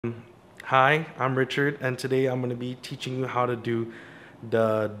Hi, I'm Richard, and today I'm going to be teaching you how to do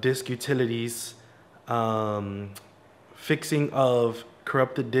the disk utilities, fixing of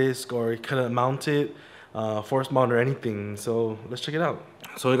corrupted disk, or you couldn't mount it, force mount or anything. So let's check it out.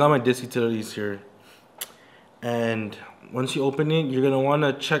 So I got my disk utilities here, and once you open it, you're going to want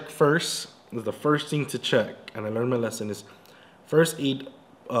to check first. The first thing to check, and I learned my lesson, is first aid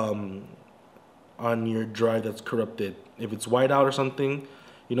on your drive that's corrupted. If it's white out or something,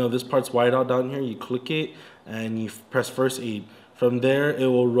 you know, this part's white out down here, you click it and you press first aid. From there, it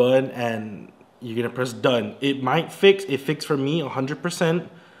will run and you're gonna press done. It might fix, it fixed for me 100%.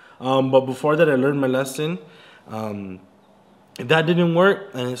 But before that, I learned my lesson. If that didn't work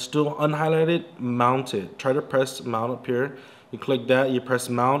and it's still unhighlighted, mount it. Try to press mount up here. You click that, you press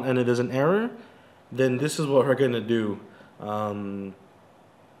mount, and if there's an error, then this is what we're gonna do.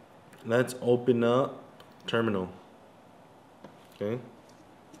 Let's open up terminal. Okay.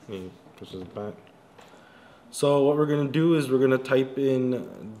 Push this back. So what we're gonna do is we're gonna type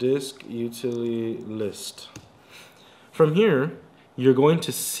in disk utility list. From here, you're going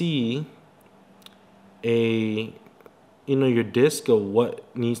to see your disk of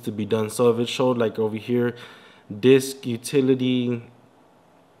what needs to be done. So if it showed like over here, disk utility,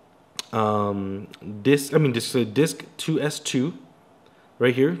 disk 2S2,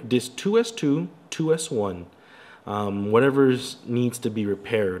 right here, disk 2S2, 2S1. Whatever needs to be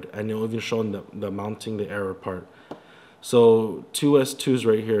repaired, and it'll even show the mounting the error part. So 2S2's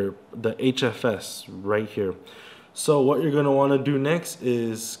right here, the HFS right here. So what you're gonna want to do next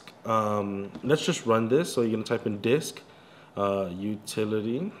is let's just run this. So you're gonna type in disk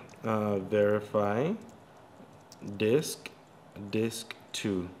utility verify disk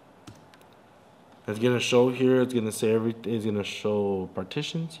 2. It's gonna show here. It's gonna say everything. It's gonna show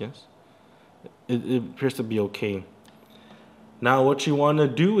partitions. Yes. It appears to be okay. Now what you want to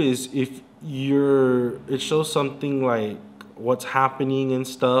do is if it shows something like what's happening and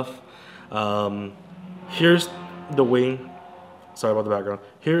stuff, here's the way, sorry about the background,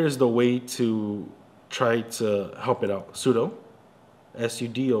 here is the way to try to help it out. Sudo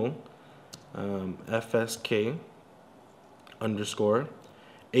sudo fsk underscore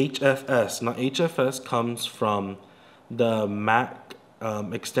HFS. Now HFS comes from the Mac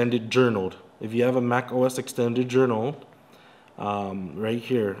extended journal. If you have a Mac OS extended journal, right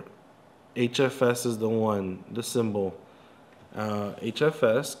here, HFS is the one, the symbol,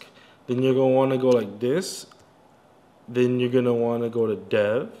 HFS. Then you're gonna want to go like this. Then you're gonna want to go to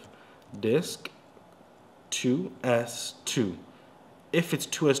dev disk 2S2. If it's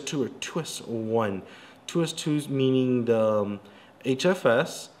 2S2 or 2S1, 2S2 is meaning the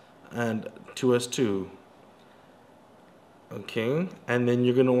HFS and 2S2. Okay, and then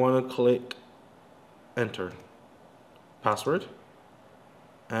you're gonna want to click enter password,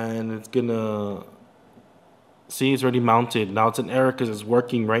 and it's gonna see it's already mounted. Now it's an error because it's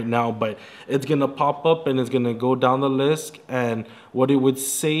working right now, but it's gonna pop up and it's gonna go down the list, and what it would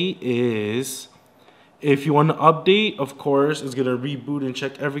say is if you want to update, of course it's gonna reboot and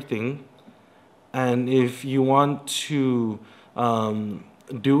check everything, and if you want to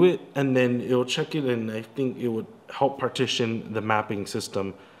do it, and then it'll check it, and I think it would help partition the mapping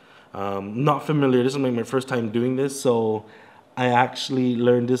system. Not familiar. This is my first time doing this, so I actually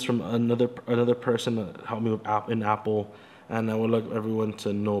learned this from another person that helped me with in Apple, and I would like everyone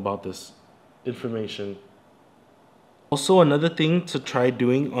to know about this information. Also, another thing to try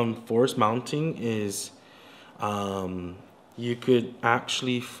doing on force mounting is you could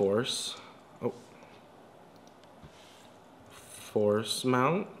actually force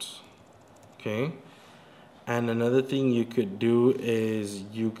mount. Okay. And another thing you could do is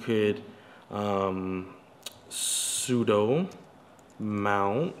you could sudo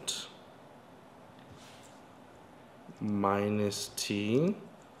mount -t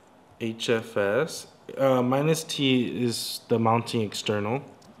HFS. -t is the mounting external.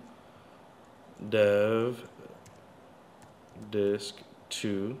 Dev disk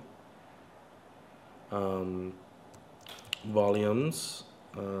 2 volumes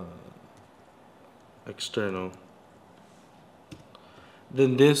external.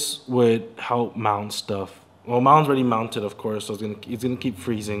 Then this would help mount stuff. Well, mount's already mounted, of course, so it's gonna keep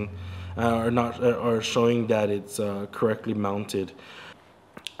freezing or showing that it's correctly mounted.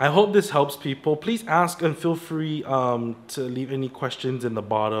 I hope this helps people. Please ask and feel free to leave any questions in the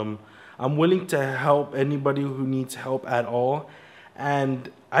bottom. I'm willing to help anybody who needs help at all,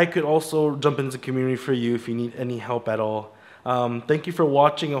 and I could also jump into the community for you if you need any help at all. Thank you for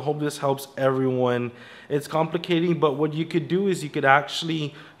watching. I hope this helps everyone. It's complicating, but what you could do is you could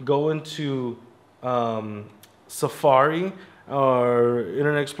actually go into Safari or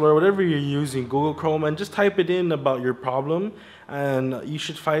Internet Explorer, whatever you're using, Google Chrome, and just type it in about your problem, and you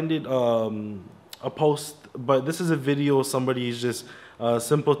should find it a post. But this is a video. Somebody's just a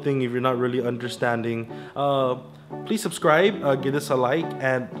simple thing. If you're not really understanding, please subscribe, give this a like,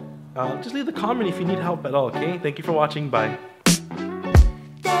 and just leave a comment if you need help at all. Okay, thank you for watching. Bye.